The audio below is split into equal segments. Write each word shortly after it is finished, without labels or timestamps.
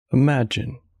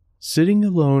Imagine sitting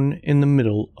alone in the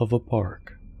middle of a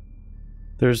park.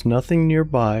 There's nothing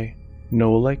nearby,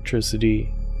 no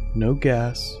electricity, no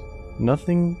gas,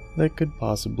 nothing that could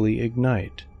possibly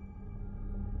ignite.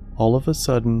 All of a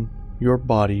sudden, your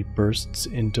body bursts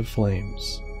into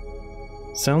flames.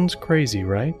 Sounds crazy,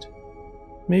 right?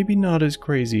 Maybe not as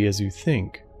crazy as you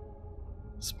think.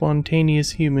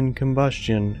 Spontaneous human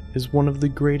combustion is one of the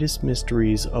greatest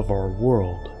mysteries of our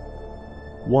world.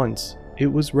 Once,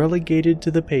 it was relegated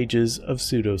to the pages of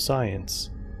pseudoscience,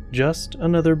 just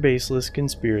another baseless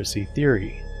conspiracy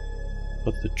theory.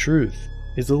 But the truth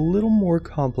is a little more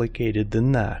complicated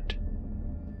than that.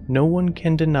 No one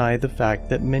can deny the fact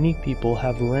that many people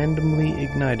have randomly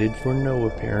ignited for no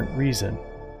apparent reason,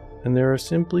 and there are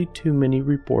simply too many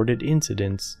reported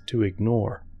incidents to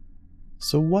ignore.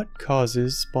 So what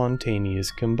causes spontaneous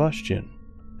combustion?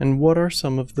 And what are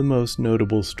some of the most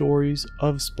notable stories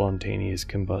of spontaneous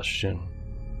combustion?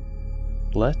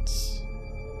 Let's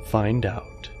find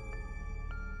out.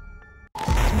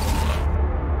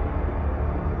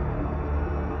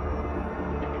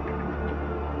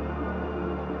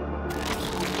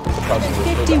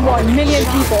 There's 51 million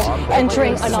people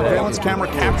entering another surveillance camera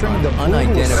capturing the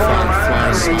unidentified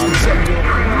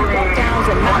flying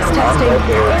lockdowns and mass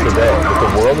testing. Today,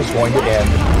 that the world is going to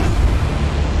end.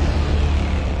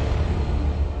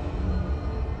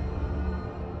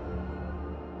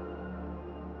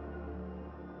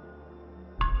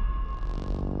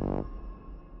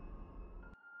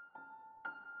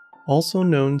 Also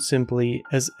known simply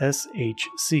as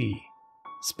SHC,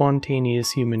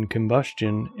 spontaneous human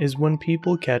combustion is when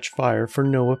people catch fire for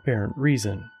no apparent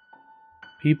reason.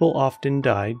 People often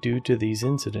die due to these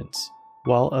incidents,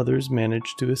 while others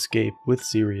manage to escape with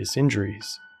serious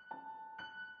injuries.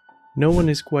 No one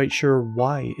is quite sure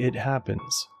why it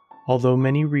happens, although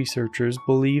many researchers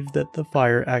believe that the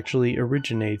fire actually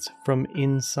originates from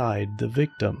inside the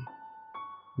victim.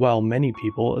 While many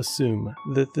people assume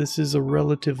that this is a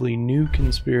relatively new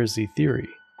conspiracy theory,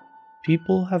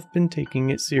 people have been taking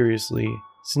it seriously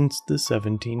since the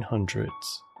 1700s.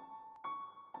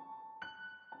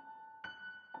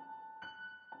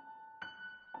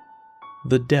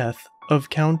 The death of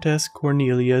Countess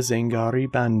Cornelia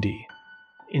Zangari-Bandi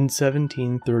in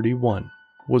 1731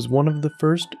 was one of the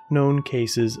first known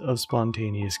cases of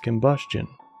spontaneous combustion.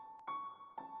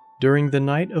 During the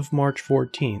night of March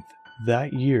 14th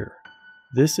that year,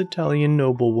 this Italian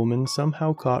noblewoman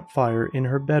somehow caught fire in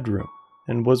her bedroom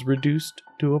and was reduced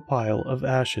to a pile of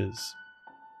ashes.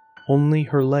 Only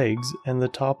her legs and the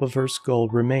top of her skull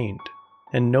remained,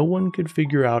 and no one could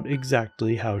figure out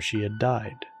exactly how she had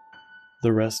died.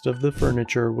 The rest of the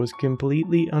furniture was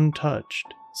completely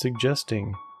untouched,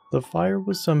 suggesting the fire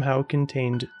was somehow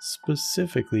contained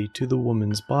specifically to the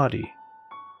woman's body.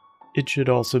 It should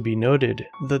also be noted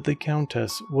that the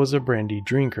Countess was a brandy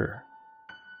drinker,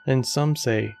 and some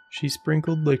say she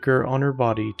sprinkled liquor on her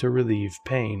body to relieve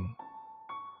pain.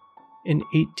 In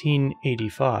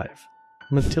 1885,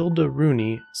 Matilda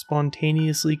Rooney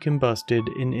spontaneously combusted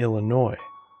in Illinois.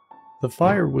 The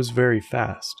fire was very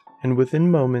fast, and within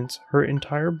moments her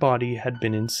entire body had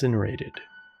been incinerated,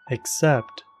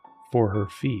 except for her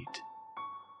feet.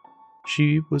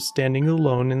 She was standing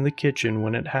alone in the kitchen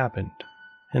when it happened,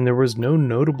 and there was no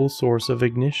notable source of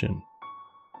ignition.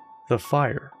 The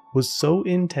fire was so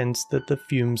intense that the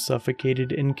fumes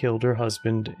suffocated and killed her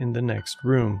husband in the next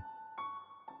room.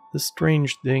 The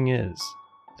strange thing is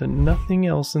that nothing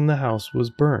else in the house was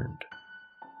burned.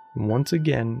 And once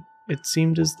again, it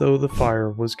seemed as though the fire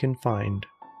was confined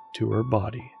to her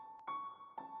body.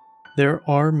 There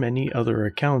are many other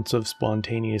accounts of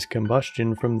spontaneous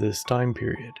combustion from this time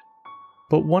period,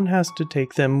 but one has to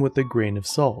take them with a grain of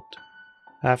salt.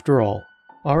 After all,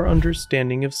 our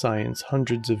understanding of science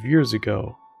hundreds of years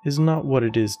ago is not what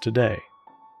it is today.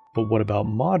 But what about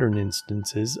modern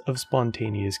instances of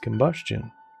spontaneous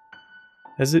combustion?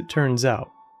 As it turns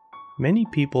out, many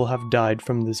people have died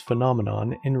from this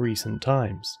phenomenon in recent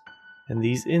times, and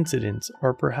these incidents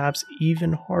are perhaps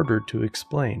even harder to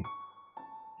explain.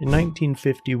 In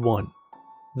 1951,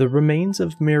 the remains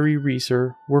of Mary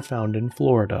Reeser were found in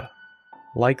Florida.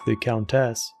 Like the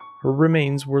Countess, her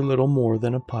remains were little more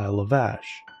than a pile of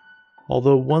ash,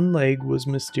 although one leg was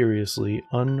mysteriously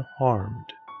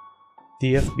unharmed.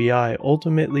 The FBI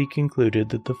ultimately concluded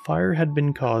that the fire had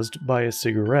been caused by a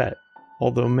cigarette,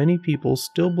 although many people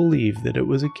still believe that it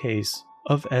was a case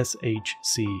of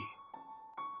SHC.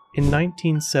 In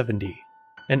 1970,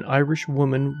 an Irish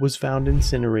woman was found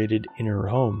incinerated in her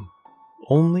home.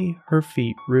 Only her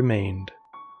feet remained.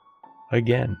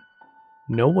 Again,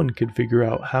 no one could figure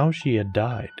out how she had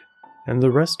died, and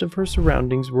the rest of her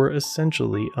surroundings were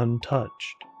essentially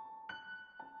untouched.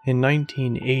 In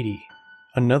 1980,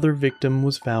 another victim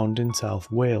was found in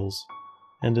South Wales,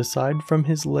 and aside from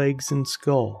his legs and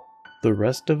skull, the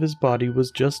rest of his body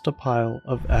was just a pile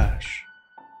of ash.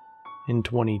 In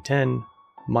 2010,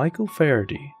 Michael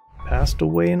Faraday passed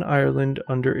away in Ireland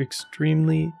under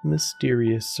extremely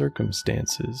mysterious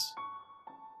circumstances.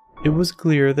 It was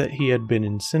clear that he had been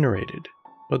incinerated,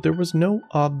 but there was no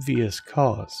obvious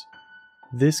cause.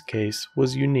 This case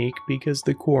was unique because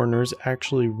the coroners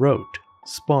actually wrote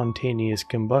spontaneous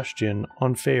combustion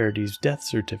on Faraday's death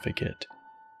certificate.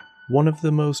 One of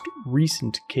the most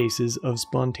recent cases of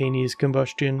spontaneous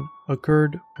combustion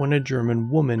occurred when a German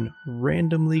woman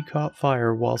randomly caught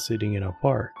fire while sitting in a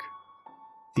park.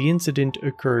 The incident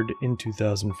occurred in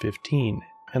 2015,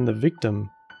 and the victim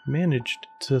managed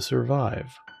to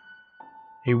survive.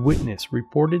 A witness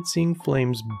reported seeing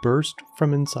flames burst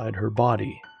from inside her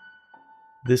body.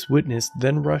 This witness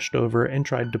then rushed over and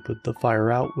tried to put the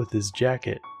fire out with his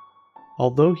jacket.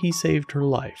 Although he saved her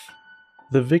life,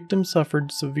 the victim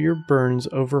suffered severe burns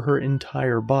over her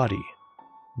entire body.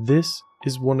 This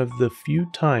is one of the few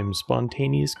times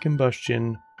spontaneous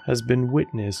combustion has been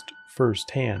witnessed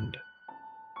firsthand.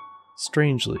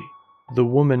 Strangely, the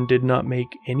woman did not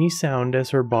make any sound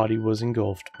as her body was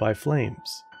engulfed by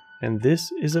flames, and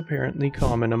this is apparently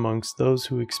common amongst those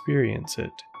who experience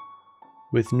it.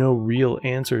 With no real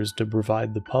answers to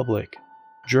provide the public,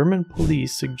 German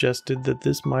police suggested that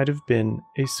this might have been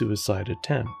a suicide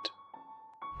attempt.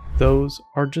 Those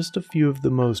are just a few of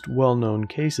the most well-known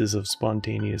cases of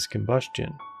spontaneous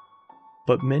combustion,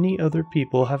 but many other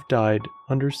people have died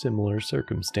under similar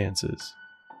circumstances.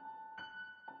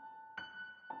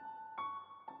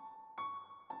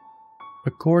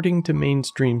 According to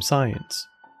mainstream science,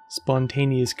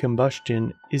 spontaneous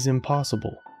combustion is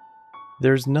impossible.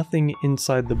 There's nothing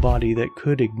inside the body that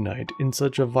could ignite in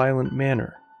such a violent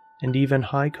manner, and even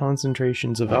high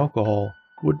concentrations of alcohol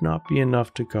would not be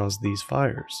enough to cause these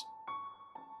fires.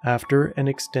 After an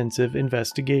extensive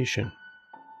investigation,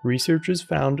 researchers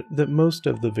found that most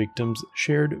of the victims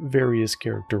shared various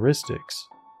characteristics.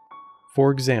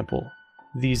 For example,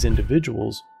 these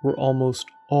individuals were almost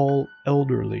all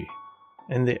elderly,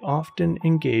 and they often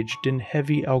engaged in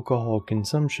heavy alcohol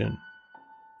consumption.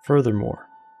 Furthermore,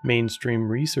 mainstream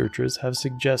researchers have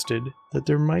suggested that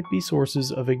there might be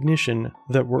sources of ignition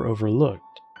that were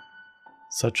overlooked,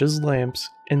 such as lamps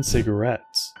and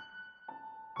cigarettes.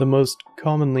 The most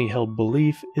commonly held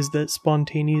belief is that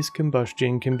spontaneous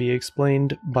combustion can be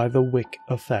explained by the wick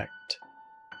effect.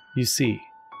 You see,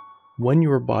 when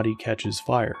your body catches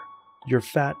fire, your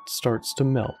fat starts to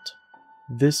melt.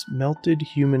 This melted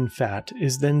human fat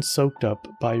is then soaked up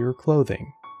by your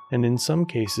clothing, and in some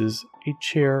cases, a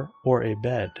chair or a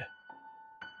bed.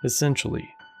 Essentially,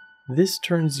 this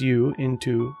turns you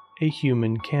into a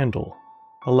human candle,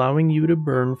 allowing you to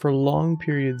burn for long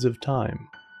periods of time.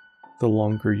 The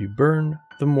longer you burn,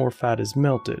 the more fat is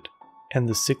melted, and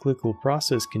the cyclical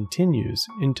process continues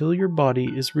until your body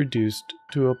is reduced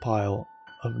to a pile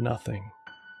of nothing.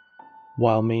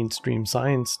 While mainstream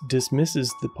science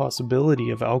dismisses the possibility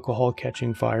of alcohol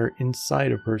catching fire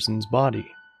inside a person's body,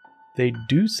 they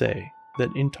do say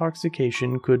that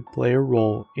intoxication could play a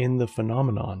role in the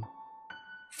phenomenon.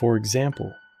 For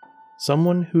example,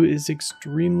 someone who is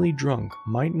extremely drunk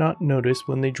might not notice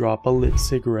when they drop a lit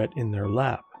cigarette in their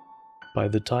lap. By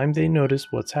the time they notice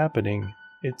what's happening,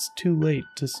 it's too late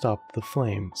to stop the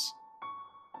flames.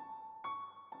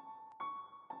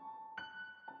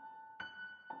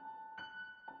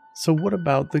 So what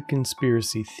about the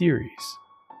conspiracy theories?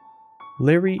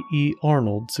 Larry E.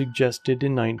 Arnold suggested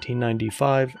in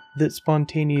 1995 that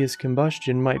spontaneous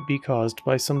combustion might be caused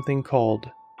by something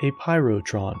called a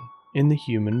pyrotron in the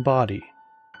human body.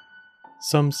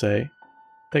 Some say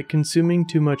that consuming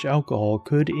too much alcohol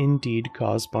could indeed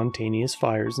cause spontaneous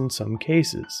fires in some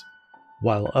cases,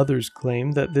 while others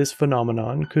claim that this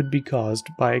phenomenon could be caused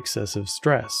by excessive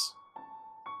stress.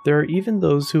 There are even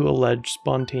those who allege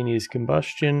spontaneous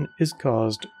combustion is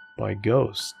caused by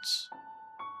ghosts.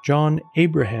 John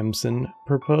Abrahamson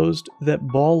proposed that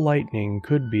ball lightning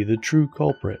could be the true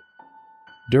culprit.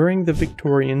 During the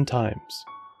Victorian times,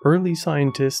 early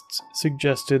scientists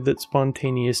suggested that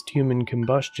spontaneous human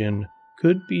combustion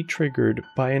could be triggered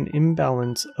by an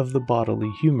imbalance of the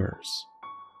bodily humors.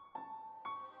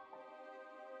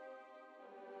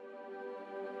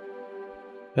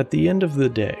 At the end of the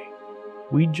day,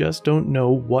 we just don't know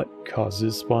what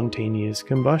causes spontaneous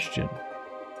combustion.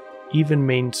 Even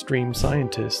mainstream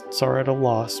scientists are at a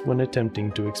loss when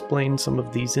attempting to explain some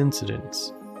of these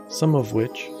incidents, some of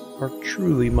which are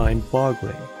truly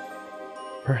mind-boggling.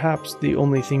 Perhaps the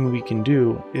only thing we can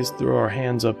do is throw our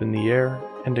hands up in the air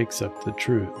and accept the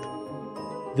truth.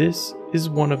 This is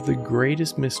one of the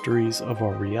greatest mysteries of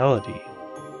our reality,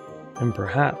 and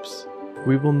perhaps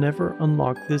we will never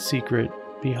unlock the secret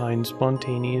behind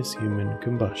spontaneous human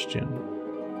combustion.